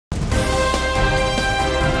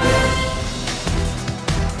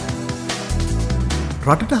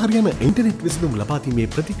රටට හරියන ඉන්ටර්නෙට් විසඳුම් ලබා දීමේ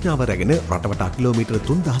ප්‍රතිඥාව රැගෙන රටවටා කිලෝමීටර්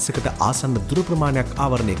 3000කට ආසන්න දුර ප්‍රමාණයක්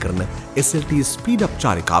ආවරණය කරන SLT ස්පීඩ් අප්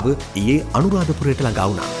චාරිකාව ඊයේ අනුරාධපුරයට ළඟා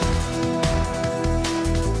වුණා.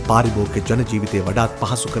 පාරිභෝගික ජන ජීවිතය වඩාත්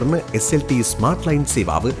පහසු කරන SLT ස්මාර්ට් ලයින්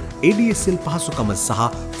සේවාව ADSL පහසුකම සහ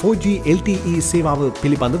 4G LTE සේවාව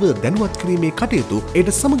පිළිබඳව දැනුවත් කිරීමේ කටයුතු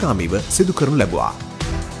ඊට සමගාමීව සිදු කරනු ලැබුවා.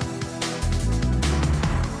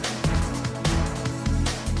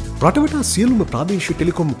 රටවටා සියලුම ප්‍රාදේශීය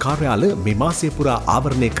ටෙලිකොම් කාර්යාල මේ මාසය පුරා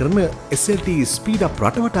ආවරණය කරන SLT ස්පීඩ් අප්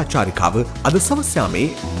රටවටා චාරිකාව අද සවස් යාමේ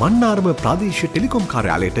මන්නාරම ප්‍රාදේශීය ටෙලිකොම්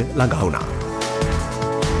කාර්යාලයට ළඟා වුණා.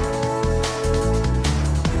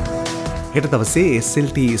 හෙට දවසේ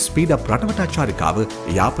SLT ස්පීඩ් අප් රටවටා චාරිකාව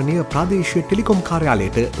යාපනීය ප්‍රාදේශීය ටෙලිකොම්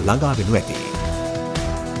කාර්යාලයට ළඟා වෙනු ඇති.